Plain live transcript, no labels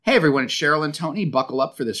Hey everyone, it's Cheryl and Tony. Buckle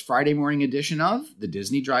up for this Friday morning edition of the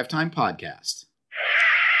Disney Drive Time Podcast.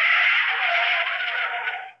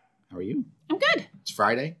 How are you? I'm good. It's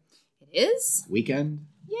Friday. It is. Weekend.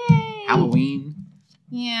 Yay. Halloween.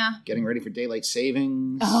 Yeah. Getting ready for daylight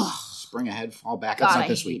savings. Ugh. Spring ahead, fall back. God, That's not I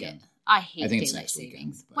this hate weekend. it. I think it's daylight next savings.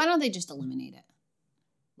 weekend, but- Why don't they just eliminate it?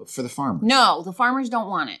 But for the farmers. No, the farmers don't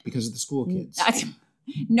want it. Because of the school kids.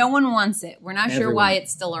 No one wants it. We're not sure why Everyone.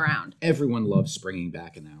 it's still around. Everyone loves springing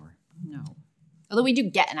back an hour. No. Although we do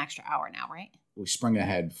get an extra hour now, right? We spring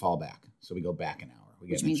ahead, fall back. So we go back an hour.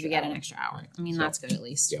 Which means we get an extra hour. Right. I mean, So, that's good at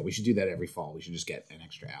least. Yeah, we should do that every fall. We should just get an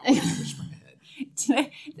extra hour and never spring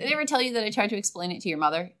ahead. Did I ever tell you that I tried to explain it to your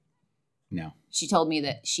mother? No. She told me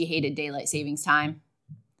that she hated daylight savings time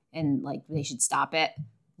and like they should stop it.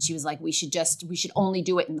 She was like, we should only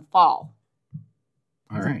do it in the fall.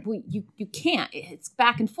 All right. Well, you can't. It's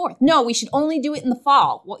back and forth. No, we should only do it in the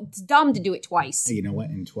fall. Well, it's dumb to do it twice. You know what?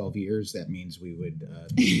 In 12 years, that means we would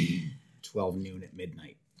be 12 noon at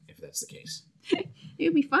midnight, if that's the case. It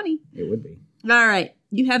would be funny. It would be. All right.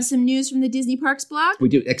 You have some news from the Disney Parks blog? We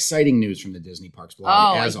do exciting news from the Disney Parks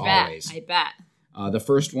blog, as always. I bet. The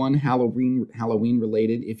first one, Halloween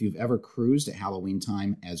related. If you've ever cruised at Halloween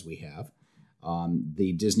time, as we have,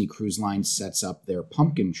 the Disney Cruise Line sets up their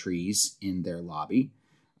pumpkin trees in their lobby.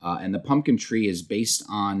 And the pumpkin tree is based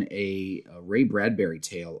on a Ray Bradbury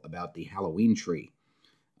tale about the Halloween tree.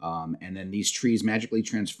 And then these trees magically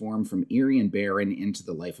transform from eerie and barren into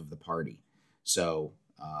the life of the party. So,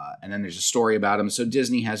 and then there's a story about them. So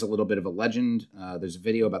Disney has a little bit of a legend. There's a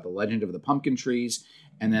video about the legend of the pumpkin trees.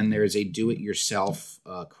 And then there's a do-it-yourself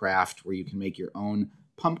craft where you can make your own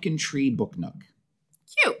pumpkin tree book nook.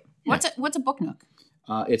 Cute. Yeah. What's a book nook?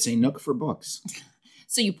 It's a nook for books.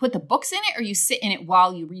 So you put the books in it or you sit in it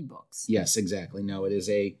while you read books? Yes, exactly. No, it is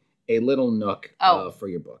a little nook for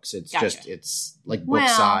your books. It's Gotcha. it's like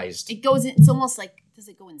book-sized. It goes in, it's almost like, does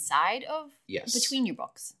it go inside of? Yes. Between your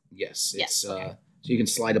books? Yes. Yes, It's okay. so you can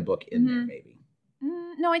slide a book in there, maybe.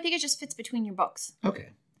 No, I think it just fits between your books. Okay.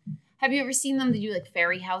 Have you ever seen them? They do like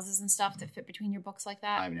fairy houses and stuff that fit between your books like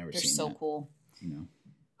that? I've never seen They're so that. cool. No.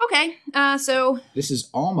 Okay, so This is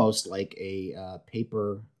almost like a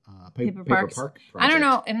paper parks. park project. I don't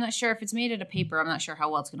know. I'm not sure if it's made out of paper. I'm not sure how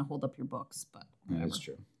well it's going to hold up your books, but whatever. That's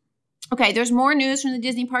true. Okay, there's more news from the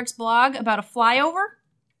Disney Parks blog about a flyover.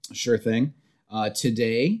 Sure thing.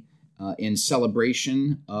 Today, in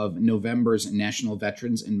celebration of November's National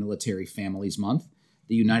Veterans and Military Families Month,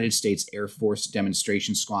 the United States Air Force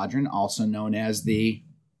Demonstration Squadron, also known as the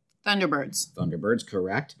Thunderbirds,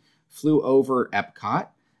 correct, flew over Epcot,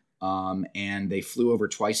 and they flew over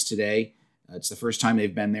twice today. It's the first time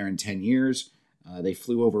they've been there in 10 years. They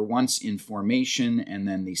flew over once in formation, and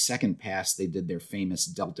then the second pass, they did their famous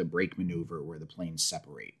Delta brake maneuver where the planes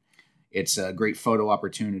separate. It's a great photo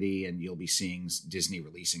opportunity, and you'll be seeing Disney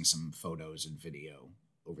releasing some photos and video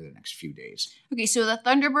over the next few days. Okay, so the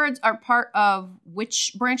Thunderbirds are part of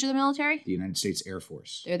which branch of the military? The United States Air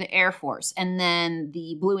Force. They're the Air Force. And then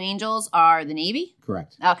the Blue Angels are the Navy?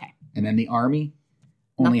 Correct. Okay. And then the Army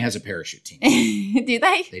only has a parachute team. Do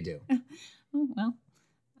they? They do. Oh, well,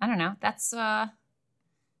 I don't know. That's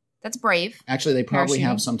brave. Actually, they probably Parachuting.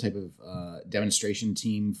 have some type of demonstration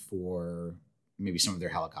team for maybe some of their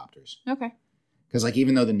helicopters. Okay. Because, like,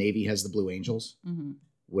 even though the Navy has the Blue Angels, Mm-hmm.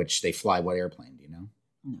 which they fly what airplane, do you know?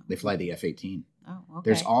 No. They fly the F-18. Oh, okay.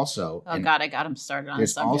 There's also Oh, God, I got him started on a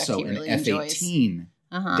there's subject also he an really enjoys. F-18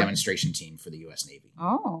 Uh-huh. demonstration team for the U.S. Navy.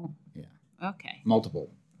 Oh. Yeah. Okay.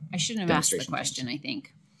 Multiple. I shouldn't have asked the Demonstration question, I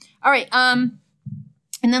think. All right.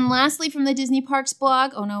 And then lastly from the Disney Parks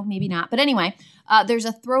blog, oh no, maybe not. But anyway, there's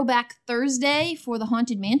a Throwback Thursday for the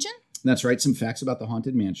Haunted Mansion. That's right. Some facts about the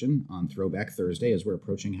Haunted Mansion on Throwback Thursday as we're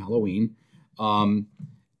approaching Halloween.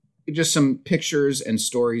 Just some pictures and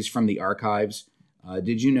stories from the archives.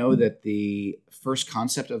 Did you know that the first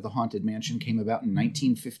concept of the Haunted Mansion came about in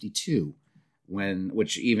 1952,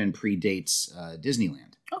 which even predates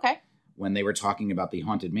Disneyland, Okay. when they were talking about the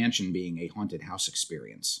Haunted Mansion being a haunted house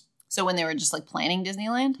experience? So when they were just like planning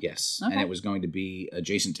Disneyland? Yes, Okay. and it was going to be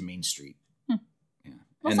adjacent to Main Street. Yeah, Well,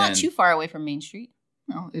 and it's not then- too far away from Main Street.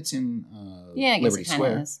 Well, it's in Yeah, I guess Liberty it kind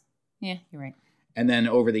Square. of is. Yeah, you're right. And then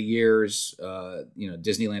over the years,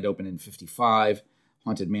 Disneyland opened in 55,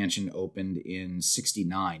 Haunted Mansion opened in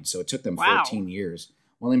 69. So it took them Wow. 14 years.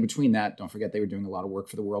 Well, in between that, don't forget they were doing a lot of work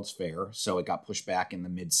for the World's Fair. So it got pushed back in the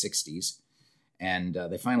mid 60s. And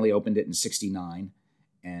they finally opened it in 69.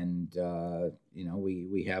 And,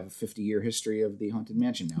 we have a 50-year history of the Haunted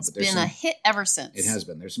Mansion now. It's been a hit ever since. It has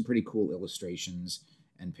been. There's some pretty cool illustrations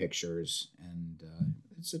and pictures. And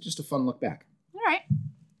it's just a fun look back. All right.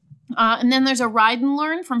 And then there's a ride and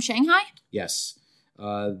learn from Shanghai. Yes.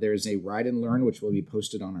 there's a ride and learn, which will be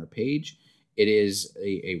posted on our page. It is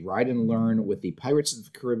a ride and learn with the Pirates of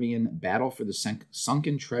the Caribbean Battle for the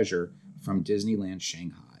Sunken Treasure from Disneyland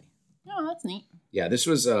Shanghai. Oh, that's neat. Yeah, this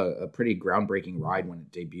was a pretty groundbreaking ride when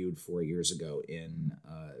it debuted 4 years ago in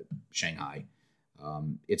Shanghai.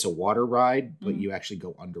 It's a water ride, but you actually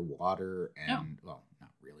go underwater and, well, not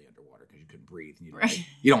really underwater because you couldn't breathe. And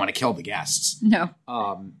you don't want to kill the guests. No.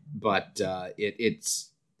 But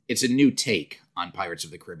it's a new take on Pirates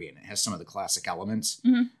of the Caribbean. It has some of the classic elements,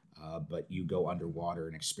 but you go underwater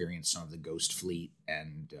and experience some of the Ghost Fleet,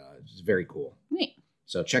 and it's very cool. Neat.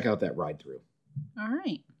 So check out that ride through. All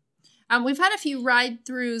right. We've had a few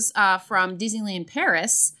ride-throughs from Disneyland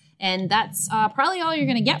Paris, and that's probably all you're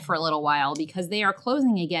going to get for a little while because they are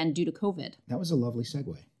closing again due to COVID. That was a lovely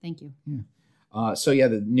segue. Thank you. Yeah.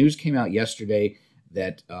 The news came out yesterday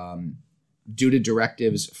that due to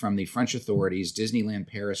directives from the French authorities, Disneyland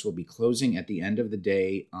Paris will be closing at the end of the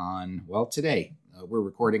day on, today. We're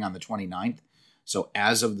recording on the 29th. So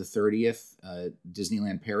as of the 30th,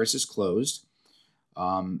 Disneyland Paris is closed.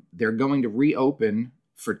 They're going to reopen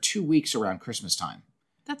for 2 weeks around Christmas time.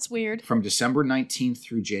 That's weird. From December 19th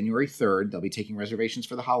through January 3rd, they'll be taking reservations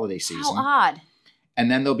for the holiday season. How odd.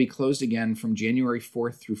 And then they'll be closed again from January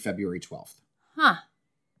 4th through February 12th. Huh.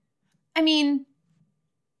 I mean,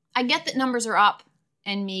 I get that numbers are up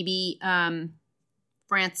and maybe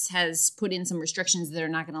France has put in some restrictions that are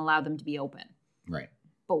not going to allow them to be open. Right.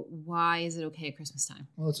 But why is it okay at Christmas time?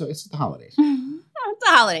 Well, it's the holidays. It's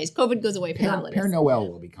the holidays. COVID goes away for the holidays. Père Noël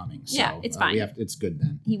will be coming. So, yeah, it's fine. It's good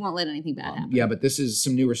then. He won't let anything bad happen. Yeah, but this is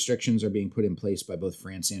some new restrictions are being put in place by both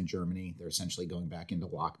France and Germany. They're essentially going back into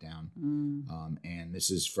lockdown. And this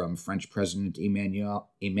is from French President Emmanuel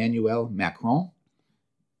Macron.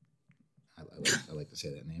 I like to say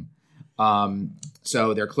that name.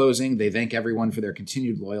 So they're closing. They thank everyone for their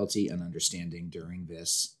continued loyalty and understanding during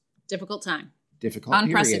this difficult time.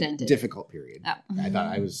 Unprecedented period. Oh. I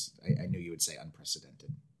knew you would say unprecedented.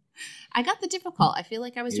 I got the difficult. I feel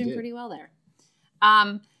like I was doing pretty well there.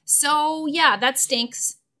 So yeah, that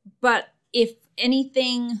stinks. But if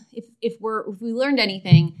anything, if we learned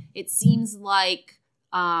anything, it seems like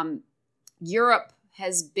Europe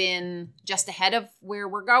has been just ahead of where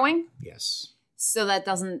we're going. Yes. So that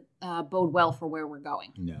doesn't bode well for where we're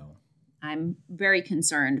going. No. I'm very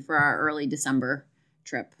concerned for our early December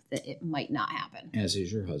trip that it might not happen. As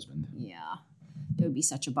is your husband. Yeah. It would be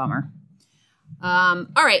such a bummer. All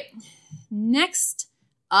right. Next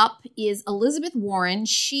up is Elizabeth Warren.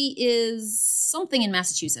 She is something in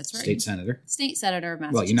Massachusetts, right? State senator. State senator of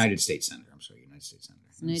Massachusetts. Well, United States senator. I'm sorry, United States senator.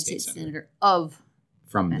 United States senator of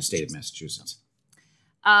from the state of Massachusetts.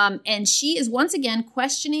 And she is once again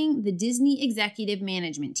questioning the Disney executive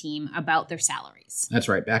management team about their salaries. That's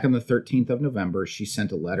right. Back on the 13th of November, she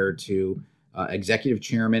sent a letter to Executive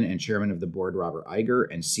Chairman and Chairman of the Board Robert Iger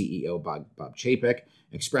and CEO Bob Chapek,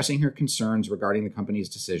 expressing her concerns regarding the company's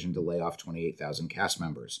decision to lay off 28,000 cast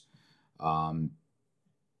members.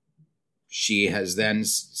 She has then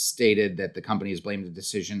stated that the company has blamed the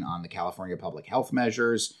decision on the California public health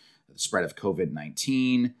measures, the spread of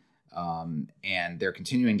COVID-19, and they're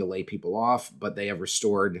continuing to lay people off, but they have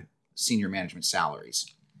restored senior management salaries.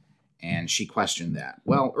 And she questioned that.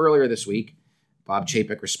 Well, earlier this week, Bob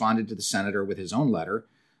Chapek responded to the senator with his own letter,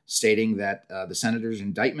 stating that the senator's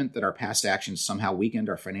indictment that our past actions somehow weakened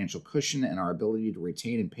our financial cushion and our ability to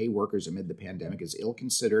retain and pay workers amid the pandemic is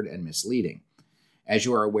ill-considered and misleading. As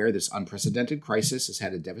you are aware, this unprecedented crisis has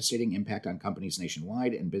had a devastating impact on companies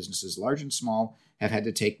nationwide, and businesses large and small have had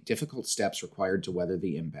to take difficult steps required to weather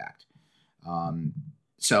the impact.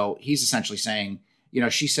 So he's essentially saying,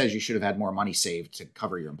 she says you should have had more money saved to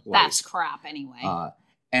cover your employees. That's crap anyway.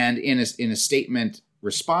 And in a statement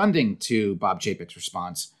responding to Bob Chapek's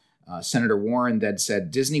response, Senator Warren then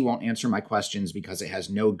said, Disney won't answer my questions because it has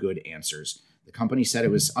no good answers. The company said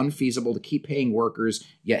it was unfeasible to keep paying workers,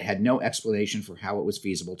 yet had no explanation for how it was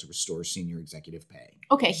feasible to restore senior executive pay.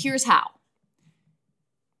 Okay, here's how.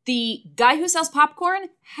 The guy who sells popcorn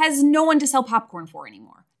has no one to sell popcorn for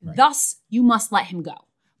anymore. Right. Thus, you must let him go.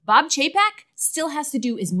 Bob Chapek still has to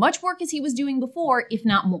do as much work as he was doing before, if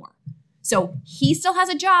not more. So he still has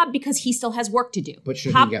a job because he still has work to do. But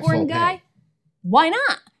should he get full pay? Why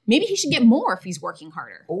not? Maybe he should get more if he's working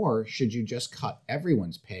harder. Or should you just cut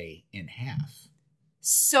everyone's pay in half?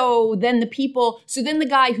 So then the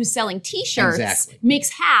guy who's selling T-shirts makes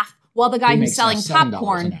half, while the guy who's selling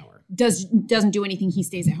popcorn doesn't do anything. He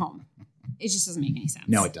stays at home. It just doesn't make any sense.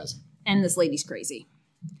 No, it doesn't. And this lady's crazy.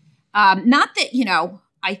 Not that,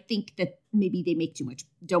 I think that maybe they make too much.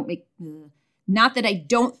 Not that I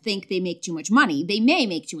don't think they make too much money. They may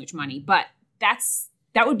make too much money, but that's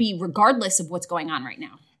that would be regardless of what's going on right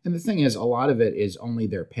now. And the thing is, a lot of it is only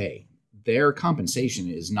their pay. Their compensation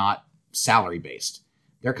is not salary based.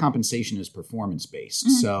 Their compensation is performance based.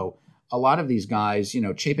 Mm-hmm. So a lot of these guys,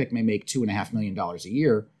 Chapek may make $2.5 million a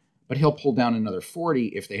year, but he'll pull down another 40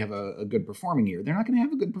 if they have a good performing year. They're not going to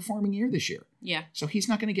have a good performing year this year. Yeah. So he's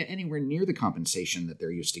not going to get anywhere near the compensation that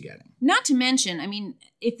they're used to getting. Not to mention, I mean,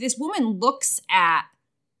 if this woman looks at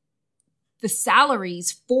the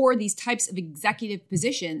salaries for these types of executive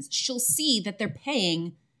positions, she'll see that they're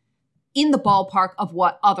paying in the ballpark of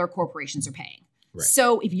what other corporations are paying. Right.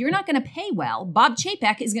 So if you're not going to pay well, Bob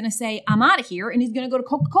Chapek is going to say, I'm out of here, and he's going to go to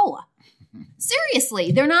Coca-Cola.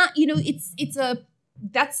 Seriously, they're not, it's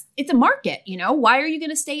a market, Why are you going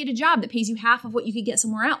to stay at a job that pays you half of what you could get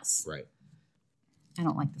somewhere else? Right. I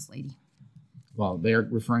don't like this lady. Well, they're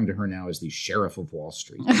referring to her now as the Sheriff of Wall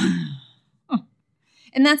Street.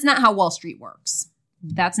 And that's not how Wall Street works.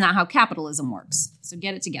 That's not how capitalism works. So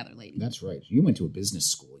get it together, lady. That's right. You went to a business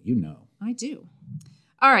school. I do.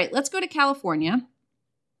 All right, let's go to California,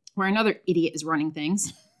 where another idiot is running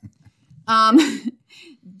things.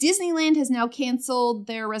 Disneyland has now canceled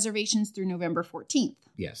their reservations through November 14th.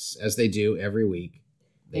 Yes, as they do every week.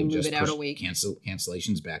 They move it out a week.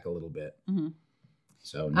 Cancellations back a little bit. Mm-hmm.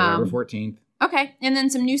 So November 14th. Okay, and then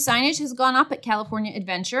some new signage has gone up at California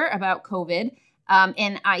Adventure about COVID.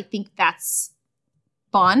 And I think that's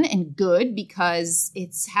fun and good because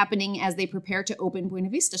it's happening as they prepare to open Buena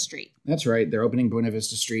Vista Street. That's right. They're opening Buena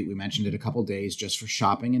Vista Street. We mentioned it a couple days just for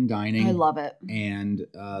shopping and dining. I love it. And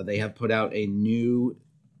they have put out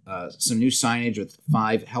some new signage with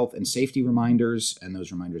 5 health and safety reminders. And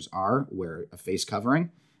those reminders are: wear a face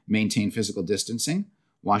covering, maintain physical distancing,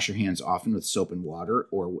 wash your hands often with soap and water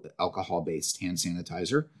or alcohol-based hand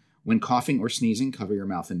sanitizer. When coughing or sneezing, cover your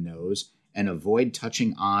mouth and nose, and avoid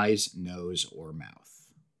touching eyes, nose, or mouth.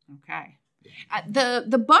 Okay.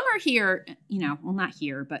 The bummer here, well, not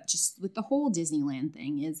here, but just with the whole Disneyland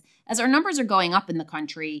thing is, as our numbers are going up in the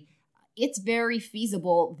country, it's very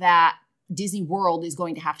feasible that Disney World is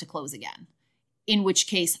going to have to close again, in which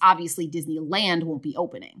case, obviously, Disneyland won't be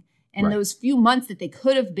opening. And right. Those few months that they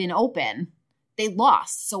could have been open, they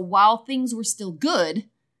lost. So while things were still good,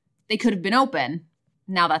 they could have been open.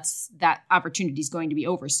 Now that opportunity is going to be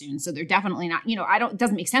over soon. So they're definitely not, it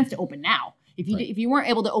doesn't make sense to open now. If you weren't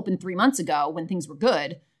able to open 3 months ago when things were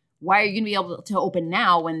good, why are you going to be able to open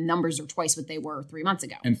now when numbers are twice what they were 3 months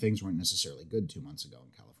ago? And things weren't necessarily good 2 months ago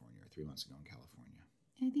in California or 3 months ago in California.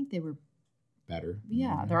 I think they were better.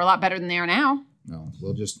 Yeah, they're a lot better than they are now. No,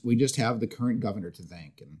 we just have the current governor to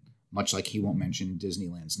thank, and much like he won't mention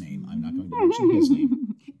Disneyland's name, I'm not going to mention his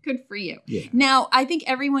name. Good for you. Yeah. Now, I think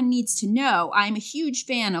everyone needs to know I'm a huge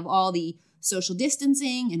fan of all the social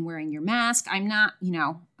distancing and wearing your mask. I'm not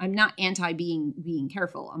anti being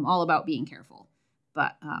careful. I'm all about being careful.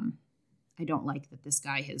 But I don't like that this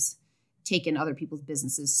guy has taken other people's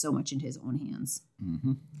businesses so much into his own hands.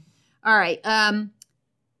 Mm-hmm. All right.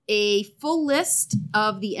 A full list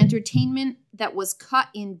of the entertainment that was cut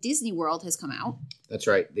in Disney World has come out. That's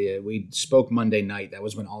right. We spoke Monday night. That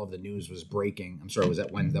was when all of the news was breaking. I'm sorry,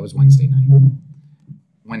 that was Wednesday night.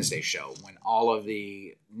 Wednesday show, when all of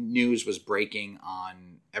the news was breaking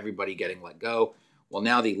on everybody getting let go. Well,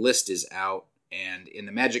 now the list is out, and in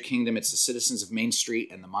the Magic Kingdom, it's the Citizens of Main Street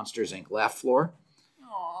and the Monsters, Inc. laugh floor.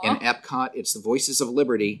 Aww. In Epcot, it's the Voices of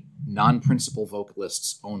Liberty, non-principal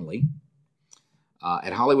vocalists only.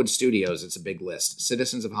 At Hollywood Studios, it's a big list.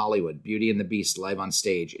 Citizens of Hollywood, Beauty and the Beast live on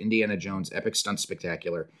stage, Indiana Jones Epic Stunt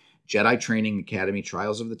Spectacular, Jedi Training Academy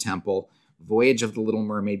Trials of the Temple, Voyage of the Little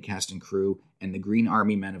Mermaid cast and crew, and the Green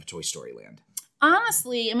Army Men of Toy Story Land.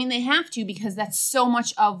 Honestly, I mean, they have to, because that's so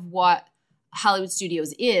much of what Hollywood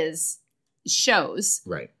Studios shows.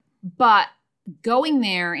 Right. But going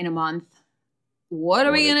there in a month, what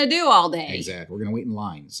are we going to do all day? Exactly. We're going to wait in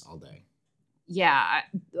lines all day. Yeah.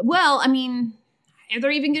 Well, I mean, are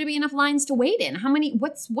there even going to be enough lines to wait in? How many?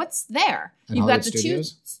 What's there? At You've Hollywood got the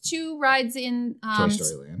Studios? two rides in Toy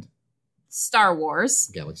Story Land. Star Wars.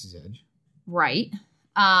 Galaxy's Edge. Right.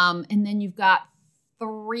 And then you've got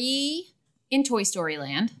 3 in Toy Story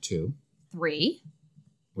Land. 2. 3.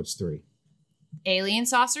 What's 3? Alien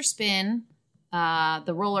Saucer Spin,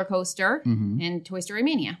 the roller coaster, and Toy Story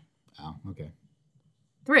Mania. Oh, okay.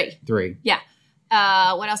 3. Yeah.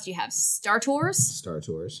 What else do you have? Star Tours. Star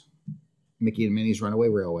Tours. Mickey and Minnie's Runaway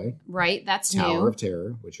Railway. Right, that's new. Tower of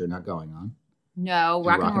Terror, which you're not going on. No,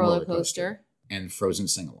 Rock and Roller Coaster. And Frozen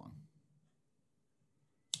Sing-Along.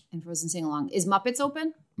 And Frozen Sing-Along. Is Muppets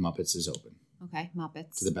open? Muppets is open. Okay,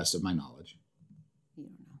 Muppets. To the best of my knowledge. You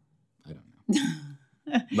don't know. I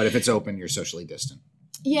don't know. But if it's open, you're socially distant.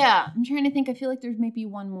 Yeah, I'm trying to think. I feel like there's maybe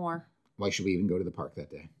one more. Why should we even go to the park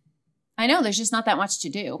that day? I know, there's just not that much to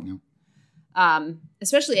do. No.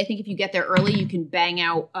 Especially, I think if you get there early, you can bang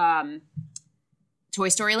out Toy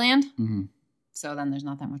Story Land. Mm-hmm. So then there's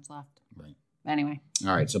not that much left. Right. Anyway.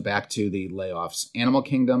 All right, so back to the layoffs. Animal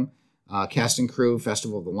Kingdom, cast and crew,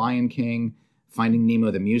 Festival of the Lion King, Finding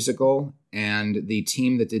Nemo the Musical, and the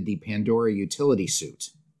team that did the Pandora utility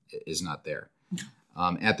suit is not there.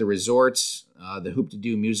 At the resort, the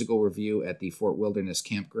Hoop-de-Doo musical review at the Fort Wilderness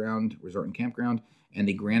Resort and Campground, and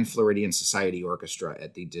the Grand Floridian Society Orchestra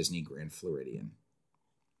at the Disney Grand Floridian.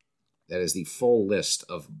 That is the full list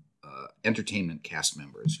of entertainment cast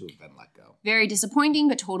members who have been let go. Very disappointing,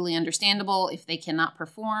 but totally understandable. If they cannot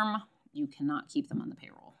perform, you cannot keep them on the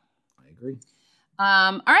payroll. I agree.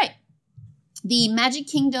 All right. The Magic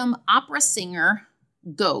Kingdom opera singer,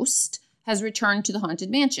 Ghost, has returned to the Haunted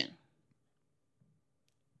Mansion.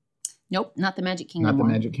 Nope, not the Magic Kingdom Not one.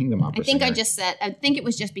 the Magic Kingdom opera I think singer. I think it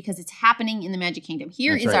was just because it's happening in the Magic Kingdom.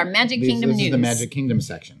 Here That's is right. our Magic Kingdom This news. is the Magic Kingdom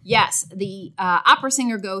section. Yes, the opera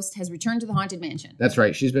singer Ghost has returned to the Haunted Mansion. That's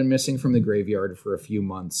right. She's been missing from the graveyard for a few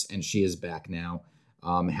months, and she is back now.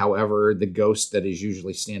 However, the ghost that is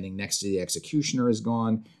usually standing next to the executioner is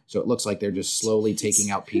gone, so it looks like they're just slowly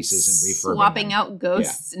taking out pieces and refurbing Swapping them. out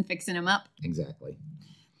ghosts and fixing them up. Exactly.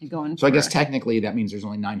 And going So I guess technically that means there's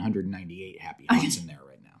only 998 happy haunts in there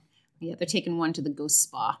right now. Yeah, they're taking one to the ghost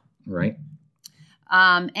spa. Right.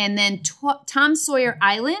 And then Tom Sawyer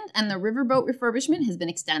Island and the riverboat refurbishment has been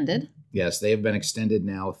extended. Yes, they have been extended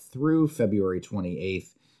now through February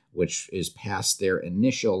 28th, which is past their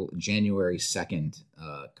initial January 2nd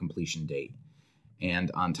completion date. And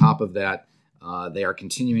on top of that, they are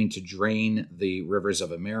continuing to drain the rivers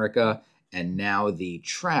of America, and now the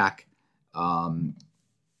track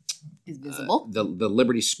Is visible. the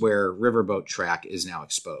Liberty Square riverboat track is now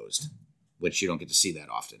exposed, which you don't get to see that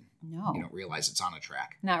often. No. You don't realize it's on a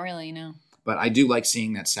track. Not really, no. But I do like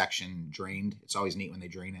seeing that section drained. It's always neat when they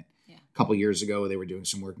drain it. Yeah. A couple years ago, they were doing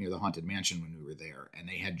some work near the Haunted Mansion when we were there, and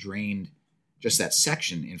they had drained just that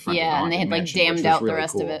section in front of the Yeah, Haunted and they had like Mansion, which dammed was out the really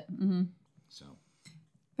rest of cool. it. Mm-hmm. So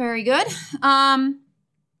Very good.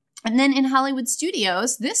 And then in Hollywood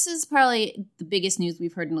Studios, this is probably the biggest news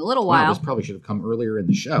we've heard in a little wow, while. this probably should have come earlier in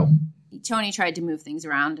the show. Tony tried to move things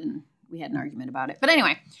around and we had an argument about it. But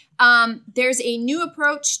anyway, there's a new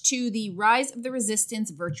approach to the Rise of the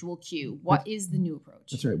Resistance virtual queue. What is the new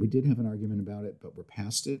approach? That's right. We did have an argument about it, but we're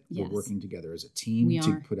past it. Yes. We're working together as a team We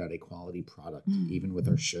to are. put out a quality product, even with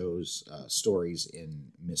our show's stories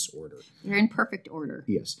in misorder. They're in perfect order.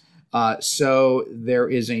 Yes. So there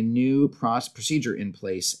is a new procedure in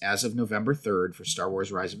place as of November 3rd for Star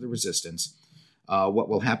Wars Rise of the Resistance. What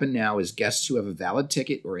will happen now is guests who have a valid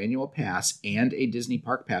ticket or annual pass and a Disney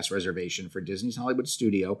Park Pass reservation for Disney's Hollywood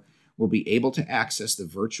Studio will be able to access the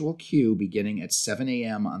virtual queue beginning at 7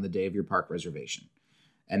 a.m. on the day of your park reservation.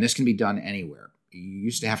 And this can be done anywhere. You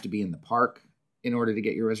used to have to be in the park in order to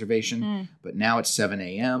get your reservation, but now it's 7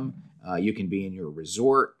 a.m. You can be in your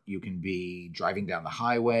resort. You can be driving down the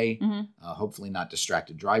highway, hopefully not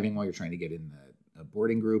distracted driving while you're trying to get in the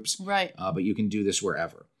boarding groups. Right. But you can do this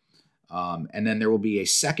wherever. And then there will be a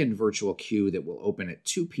second virtual queue that will open at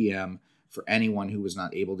 2 p.m. for anyone who was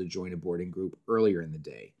not able to join a boarding group earlier in the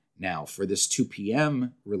day. Now, for this 2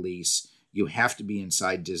 p.m. release, you have to be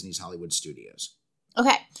inside Disney's Hollywood Studios.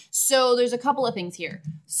 Okay, so there's a couple of things here.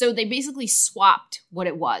 So they basically swapped what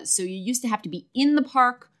it was. So you used to have to be in the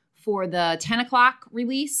park for the 10 o'clock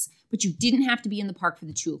release, but you didn't have to be in the park for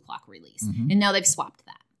the 2 o'clock release. And now they've swapped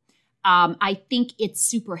that. I think it's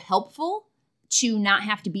super helpful to not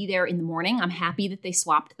have to be there in the morning. I'm happy that they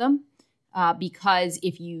swapped them because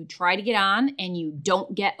if you try to get on and you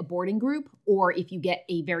don't get a boarding group, or if you get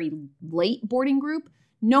a very late boarding group,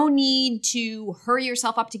 no need to hurry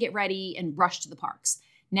yourself up to get ready and rush to the parks.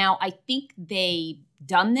 Now, I think they've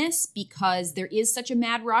done this because there is such a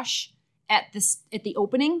mad rush at the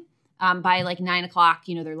opening. By like 9 o'clock,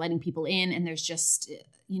 they're letting people in and there's just,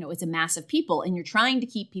 it's a mass of people and you're trying to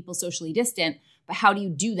keep people socially distant. But how do you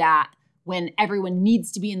do that when everyone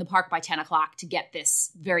needs to be in the park by 10 o'clock to get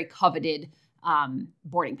this very coveted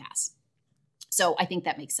boarding pass? So I think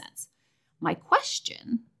that makes sense. My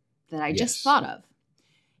question that I just thought of,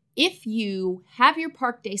 if you have your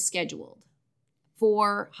park day scheduled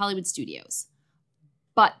for Hollywood Studios,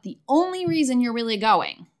 but the only reason you're really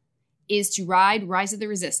going is to ride Rise of the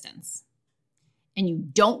Resistance, and you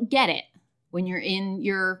don't get it when you're in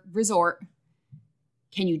your resort,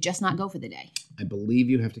 can you just not go for the day? I believe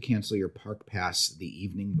you have to cancel your park pass the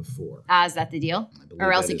evening before. Is that the deal? believe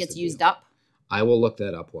Or else that it is gets the used deal. up? I will look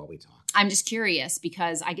that up while we talk. I'm just curious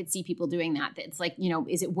because I could see people doing that. It's like,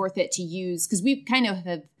 is it worth it to use? Because we kind of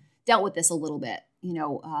have dealt with this a little bit,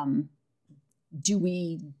 do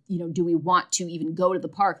we want to even go to the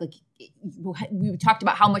park? Like we talked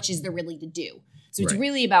about how much is there really to do. So it's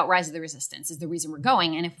really about Rise of the Resistance is the reason we're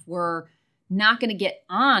going. And if we're not going to get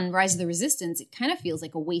on Rise of the Resistance, it kind of feels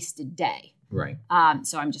like a wasted day. Right.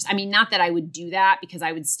 So not that I would do that because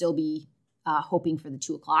I would still be hoping for the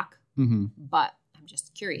 2:00. Mm-hmm. But I'm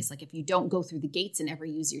just curious, like if you don't go through the gates and ever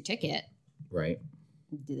use your ticket, right?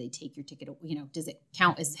 Do they take your ticket? Does it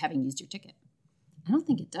count as having used your ticket? I don't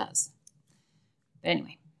think it does. But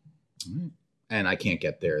anyway. And I can't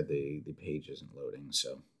get there. The page isn't loading,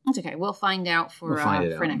 so that's okay. We'll find out for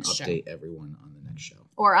next show. Update everyone on the next show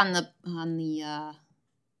or on the page.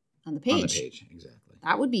 On the page, exactly.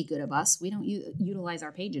 That would be good of us. We don't utilize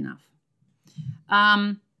our page enough.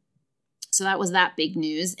 So that was that big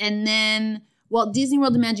news, and then Walt Disney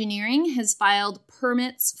World Imagineering has filed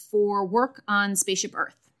permits for work on Spaceship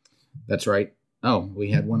Earth. That's right. Oh,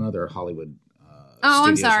 we had one other Hollywood.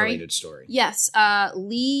 I'm sorry. Related story. Yes,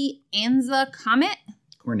 Lee Anza Cornett.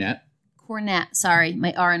 Sorry,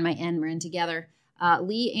 my R and my N ran together.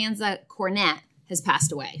 Lee Anza Cornett has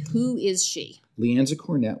passed away. Who is she? Lee Anza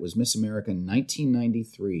Cornett was Miss America in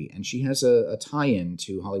 1993, and she has a tie-in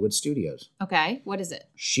to Hollywood Studios. Okay, what is it?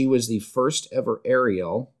 She was the first ever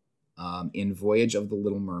Ariel in Voyage of the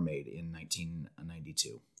Little Mermaid in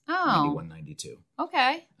 1992. Oh. 91-92.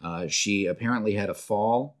 Okay. She apparently had a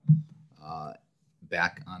fall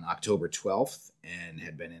back on October 12th and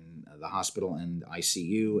had been in the hospital and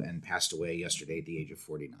ICU and passed away yesterday at the age of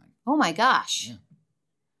 49. Oh my gosh. Yeah.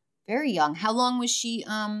 Very young. How long was she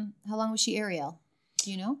Ariel? Do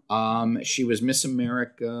you know? She was Miss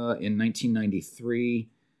America in 1993.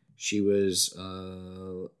 She was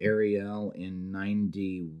Ariel in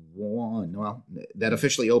 91. Well, that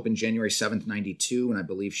officially opened January 7th, 92, and I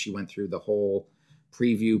believe she went through the whole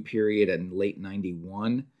preview period in late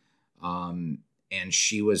 91. And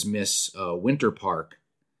she was Miss Winter Park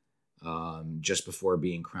just before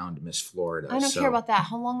being crowned Miss Florida. I don't care about that.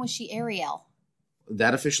 How long was she Ariel?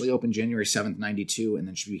 That officially opened January 7th, 92, and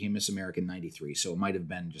then she became Miss America in 93. So it might have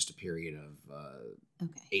been just a period of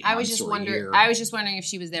 8 months I was just wondering if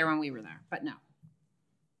she was there when we were there, but no.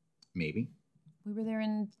 Maybe. We were there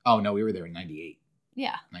in... Oh, no, we were there in 98.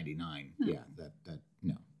 Yeah. 99. No. Yeah, that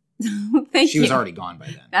no. She was already gone by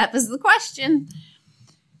then. That was the question.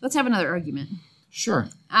 Let's have another argument. Sure.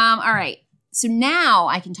 All right. So now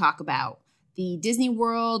I can talk about the Disney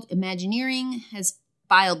World Imagineering has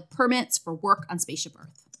filed permits for work on Spaceship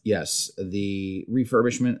Earth. Yes. The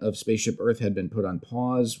refurbishment of Spaceship Earth had been put on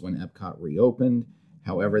pause when Epcot reopened.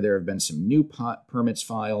 However, there have been some new permits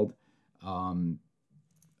filed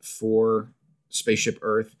for Spaceship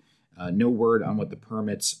Earth. No word on what the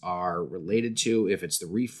permits are related to, if it's the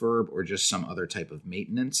refurb or just some other type of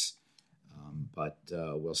maintenance. But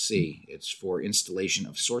we'll see. It's for installation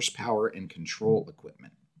of source power and control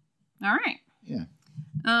equipment. All right. Yeah.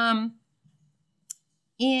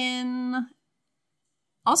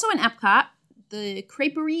 Also in Epcot, the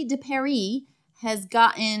Crêperie de Paris has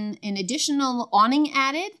gotten an additional awning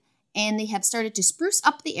added, and they have started to spruce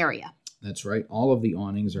up the area. That's right. All of the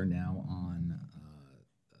awnings are now on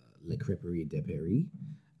Le Crêperie de Paris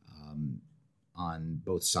on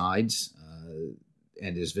both sides.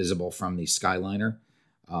 And is visible from the Skyliner.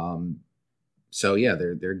 So yeah,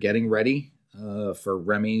 they're getting ready for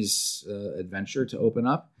Remy's Adventure to open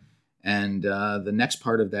up. And the next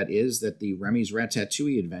part of that is that the Remy's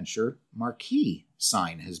Ratatouille Adventure marquee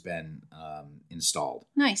sign has been installed.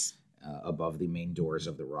 Nice. Above the main doors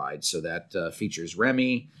of the ride. So that features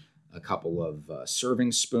Remy, a couple of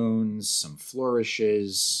serving spoons, some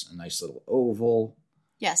flourishes, a nice little oval.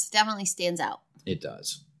 Yes, definitely stands out. It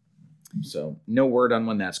does. So no word on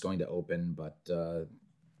when that's going to open, but,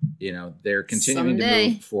 they're continuing to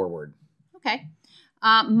move forward. Okay.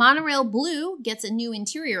 Monorail Blue gets a new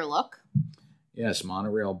interior look. Yes,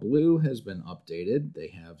 Monorail Blue has been updated. They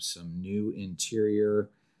have some new interior,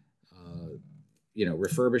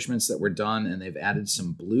 refurbishments that were done, and they've added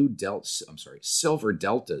some silver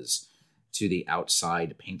deltas to the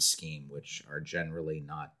outside paint scheme, which are generally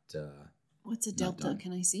not. What's a delta?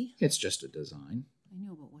 Can I see? It's just a design. I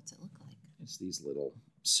know, but what's it look like? It's these little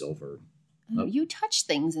silver. You touch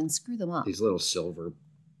things and screw them up. These little silver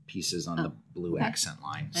pieces on the blue accent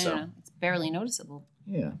line. I don't know. It's barely noticeable.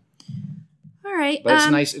 Yeah. All right. But it's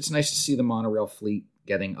nice. It's nice to see the monorail fleet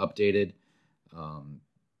getting updated.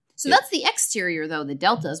 So that's the exterior, though. The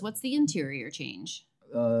deltas. What's the interior change?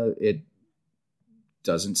 It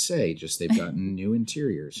doesn't say. Just they've gotten new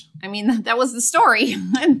interiors. I mean, that was the story.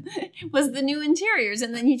 Was the new interiors,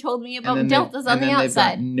 and then you told me about deltas on the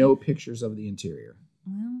outside. They've got no pictures of the interior.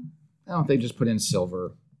 Well, Oh, they just put in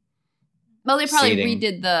silver Well, they probably seating,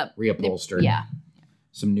 redid the reupholstered. Yeah,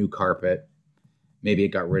 some new carpet. Maybe it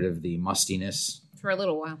got rid of the mustiness for a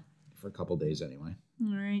little while. For a couple days, anyway.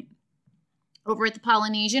 All right. Over at the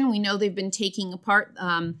Polynesian, we know they've been taking apart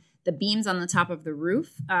the beams on the top of the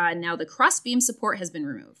roof. Now the cross-beam support has been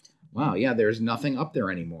removed. Wow, yeah, there's nothing up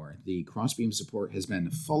there anymore. The cross-beam support has been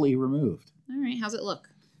fully removed. All right, how's it look?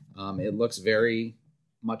 It looks very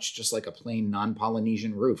much just like a plain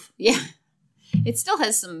non-Polynesian roof. Yeah. It still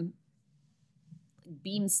has some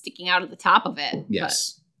beams sticking out of the top of it.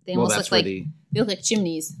 Yes. They almost they look like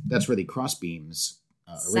chimneys. That's where the cross beams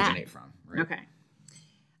originate from, right? Okay.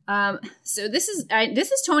 So this is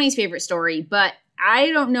Tony's favorite story, but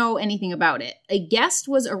I don't know anything about it. A guest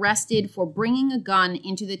was arrested for bringing a gun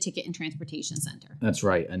into the Ticket and Transportation Center. That's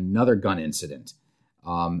right. Another gun incident.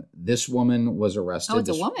 This woman was arrested. Oh, it's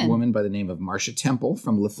a woman. Woman by the name of Marcia Temple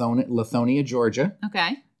from Lithonia, Georgia.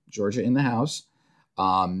 Okay. Georgia in the house.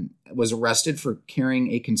 Was arrested for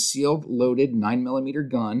carrying a concealed loaded 9mm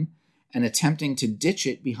gun and attempting to ditch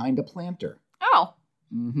it behind a planter. Oh.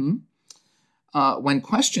 Mm-hmm. When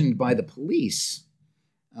questioned by the police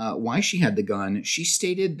why she had the gun, she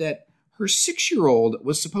stated that her 6-year-old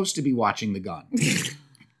was supposed to be watching the gun.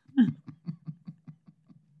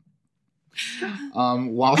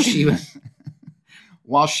 While she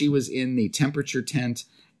was in the temperature tent,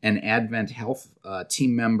 an Advent Health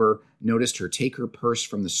team member noticed her take her purse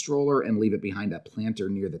from the stroller and leave it behind a planter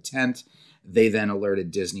near the tent. They then alerted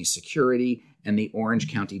Disney security, and the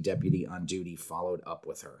Orange County deputy on duty followed up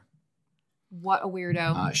with her. What a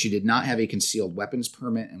weirdo. She did not have a concealed weapons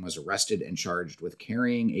permit and was arrested and charged with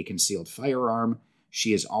carrying a concealed firearm.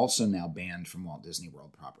 She is also now banned from Walt Disney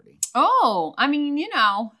World property. Oh, I mean,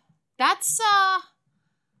 that's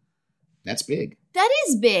big. That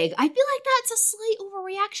is big. I feel like that's a slight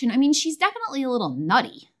overreaction. I mean, she's definitely a little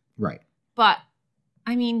nutty. Right. But,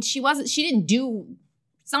 I mean, it's not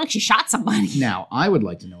like she shot somebody. Now, I would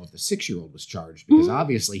like to know if the 6-year-old was charged, because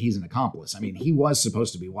obviously he's an accomplice. I mean, he was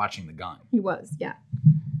supposed to be watching the gun. He was, yeah.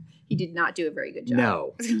 He did not do a very good job.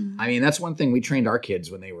 No. I mean, that's one thing we trained our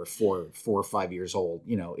kids when they were 4 or 5 years old.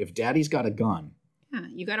 If daddy's got a gun. Yeah,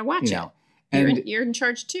 you got to watch it. And you're in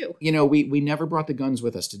charge too. We never brought the guns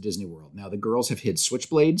with us to Disney World. Now, the girls have hid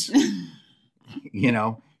switchblades,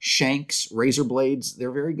 shanks, razor blades.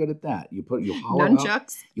 They're very good at that. You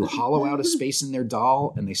hollow out a space in their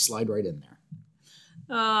doll, and they slide right in there.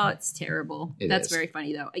 Oh, it's terrible. That's is. Very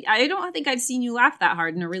funny, though. I don't think I've seen you laugh that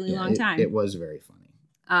hard in a really long time. It was very funny.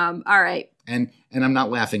 All right. And I'm not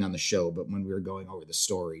laughing on the show, but when we were going over the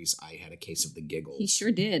stories, I had a case of the giggles. He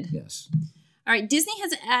sure did. Yes. All right, Disney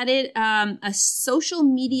has added a social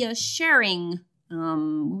media sharing,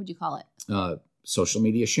 what would you call it? Social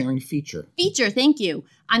media sharing feature. Thank you,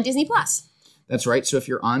 on Disney Plus. That's right. So if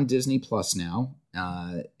you're on Disney Plus now,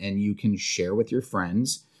 and you can share with your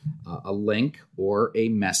friends a link or a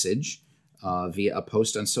message via a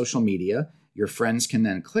post on social media, your friends can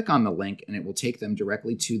then click on the link and it will take them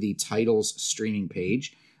directly to the title's streaming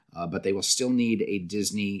page, but they will still need a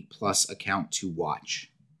Disney Plus account to watch.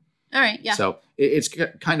 All right, yeah. So it's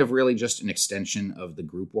kind of really just an extension of the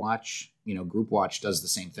Group Watch. Group Watch does the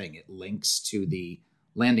same thing. It links to the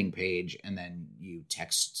landing page, and then you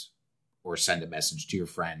text or send a message to your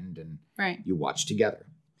friend, and you watch together.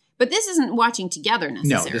 But this isn't watching together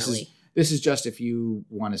necessarily. No, this is just if you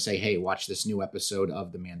want to say, hey, watch this new episode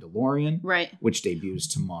of The Mandalorian, right? Which debuts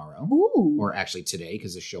tomorrow. Ooh. Or actually today,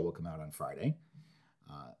 because the show will come out on Friday.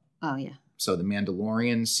 Oh, yeah. So The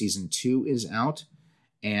Mandalorian Season 2 is out.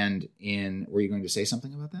 And were you going to say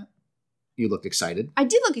something about that? You looked excited. I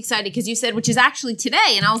did look excited because you said, which is actually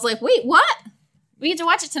today. And I was like, wait, what? We get to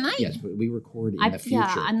watch it tonight? Yes, but we record in the future.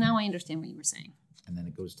 Yeah, and now I understand what you were saying. And then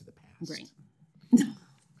it goes to the past. Great.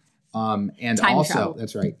 And time also, travel.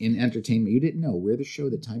 That's right, in entertainment, you didn't know, we're the show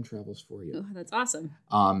that time travels for you. Oh, that's awesome.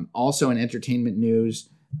 Also in entertainment news,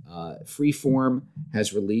 Freeform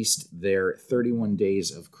has released their 31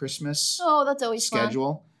 Days of Christmas that's always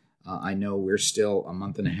schedule. Fun. I know we're still a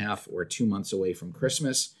month and a half or 2 months away from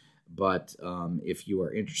Christmas, but if you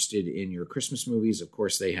are interested in your Christmas movies, of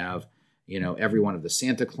course they have, every one of the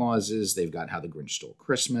Santa Clauses. They've got How the Grinch Stole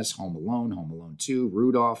Christmas, Home Alone 2,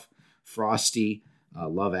 Rudolph, Frosty,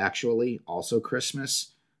 Love Actually, also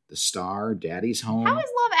Christmas, The Star, Daddy's Home. How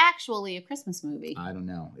is Love Actually a Christmas movie? I don't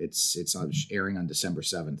know. It's airing on December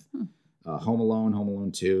 7th. Home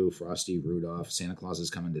Alone 2, Frosty, Rudolph, Santa Claus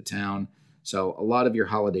is Coming to Town. So a lot of your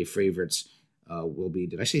holiday favorites will be,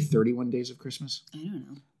 did I say 31 Days of Christmas? I don't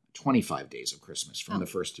know. 25 Days of Christmas from the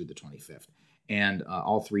 1st through the 25th. And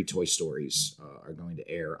all 3 Toy Stories are going to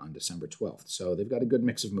air on December 12th. So they've got a good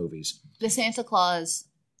mix of movies. The Santa Claus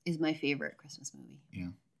is my favorite Christmas movie. Yeah.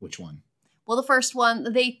 Which one? Well, the first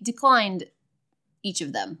one, they declined each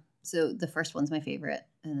of them. So the first one's my favorite,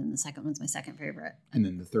 and then the second one's my second favorite. And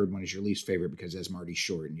then the third one is your least favorite because as Marty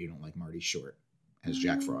Short, and you don't like Marty Short as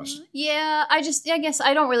Jack Frost. Yeah, I guess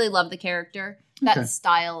I don't really love the character. That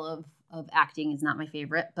style of acting is not my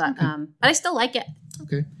favorite, but I still like it.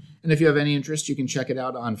 Okay. And if you have any interest, you can check it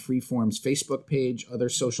out on Freeform's Facebook page, other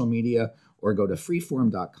social media, or go to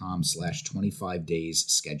freeform.com/25days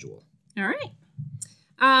schedule. All right.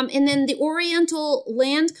 And then the Oriental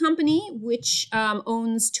Land Company, which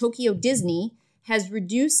owns Tokyo Disney, has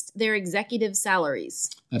reduced their executive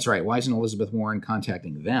salaries. That's right. Why isn't Elizabeth Warren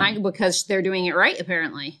contacting them? Because they're doing it right,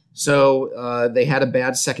 apparently. So they had a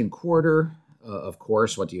bad second quarter. Of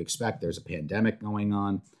course, what do you expect? There's a pandemic going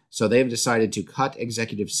on. So they've decided to cut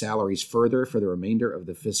executive salaries further for the remainder of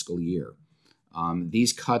the fiscal year.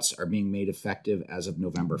 These cuts are being made effective as of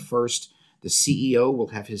November 1st. The CEO will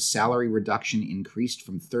have his salary reduction increased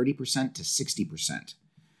from 30% to 60%.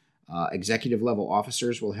 Executive level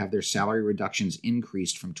officers will have their salary reductions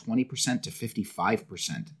increased from 20% to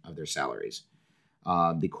 55% of their salaries.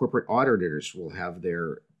 The corporate auditors will have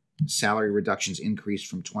their salary reductions increased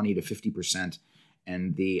from 20 to 50%.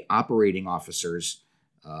 And the operating officers,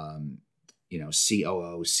 COO,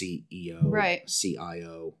 CEO, right.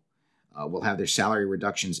 CIO, will have their salary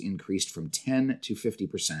reductions increased from 10 to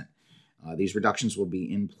 50%. These reductions will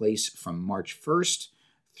be in place from March 1st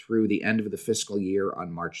through the end of the fiscal year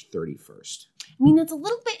on March 31st. I mean, that's a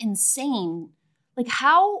little bit insane. Like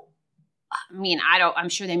I'm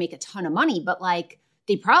sure they make a ton of money, but like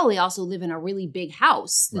they probably also live in a really big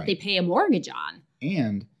house that they pay a mortgage on.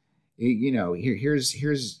 And,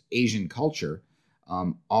 here's Asian culture.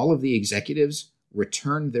 All of the executives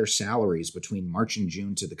returned their salaries between March and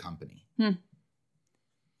June to the company.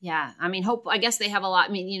 Yeah, I mean, I guess they have a lot.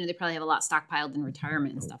 I mean, they probably have a lot stockpiled in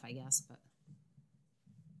retirement and stuff, I guess. But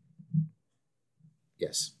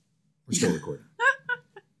yes, we're still recording.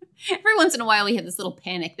 Every once in a while, we have this little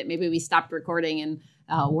panic that maybe we stopped recording and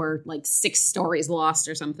we're like 6 stories lost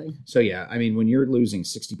or something. So yeah, I mean, when you're losing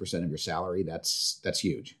 60% of your salary, that's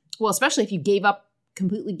huge. Well, especially if you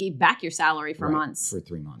completely gave back your salary for months. For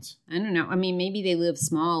 3 months. I don't know. I mean, maybe they live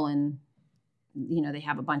small and they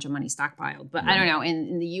have a bunch of money stockpiled. But I don't know.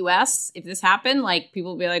 In the U.S., if this happened, like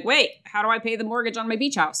people would be like, wait, how do I pay the mortgage on my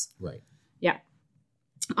beach house? Right. Yeah.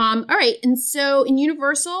 All right. And so in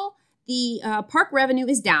Universal, the park revenue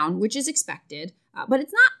is down, which is expected, but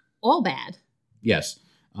it's not all bad. Yes.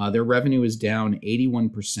 Their revenue is down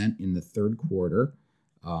 81% in the third quarter,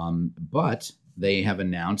 but they have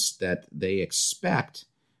announced that they expect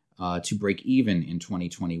to break even in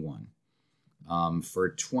 2021. For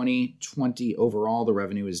 2020 overall, the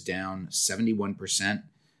revenue is down 71%,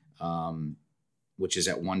 which is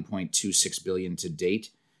at $1.26 billion to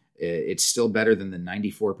date. It's still better than the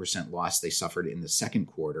 94% loss they suffered in the second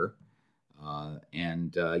quarter.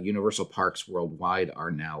 And Universal Parks worldwide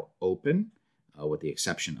are now open, with the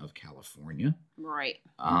exception of California. Right.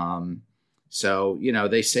 So,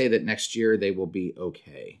 they say that next year they will be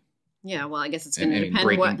okay. Yeah, well, I guess it's going to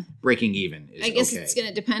depend breaking even is okay. I guess it's going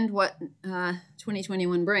to depend what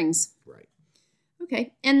 2021 brings. Right.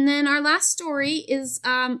 Okay. And then our last story is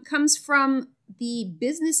comes from the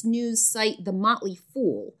business news site The Motley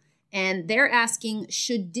Fool, and they're asking,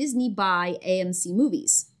 should Disney buy AMC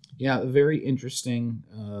Movies? Yeah, a very interesting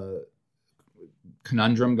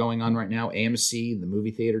conundrum going on right now. AMC, the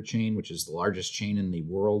movie theater chain, which is the largest chain in the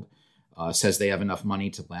world, says they have enough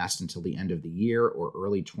money to last until the end of the year or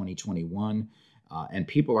early 2021. And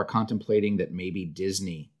people are contemplating that maybe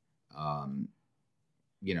Disney,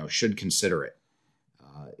 should consider it.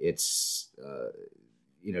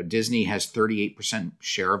 Disney has 38%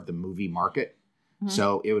 share of the movie market. Mm-hmm.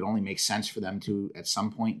 So it would only make sense for them to, at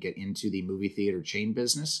some point, get into the movie theater chain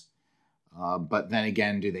business. But then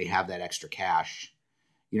again, do they have that extra cash?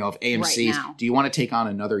 If AMC, do you want to take on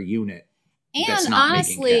another unit? And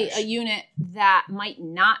honestly, a unit that might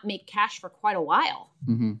not make cash for quite a while.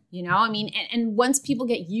 Mm-hmm. And once people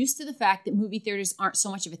get used to the fact that movie theaters aren't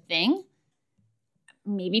so much of a thing,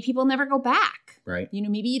 maybe people never go back. Right.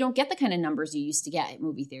 Maybe you don't get the kind of numbers you used to get at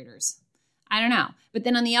movie theaters. I don't know. But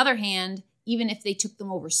then on the other hand, even if they took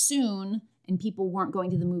them over soon and people weren't going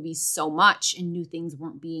to the movies so much and new things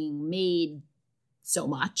weren't being made so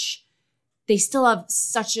much, they still have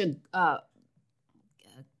such a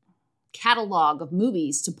catalog of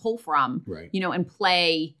movies to pull from, right. And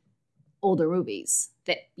play older movies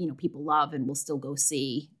that, people love and will still go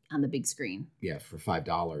see on the big screen. Yeah, for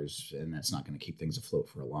 $5, and that's not going to keep things afloat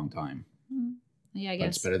for a long time. Yeah, I guess. But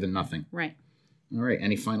it's better than nothing. Right. All right.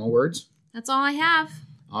 Any final words? That's all I have.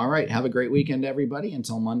 All right. Have a great weekend, everybody.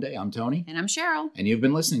 Until Monday, I'm Tony. And I'm Cheryl. And you've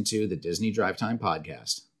been listening to the Disney Drive Time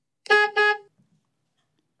Podcast.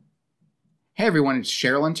 Hey, everyone. It's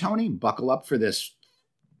Cheryl and Tony. Buckle up for this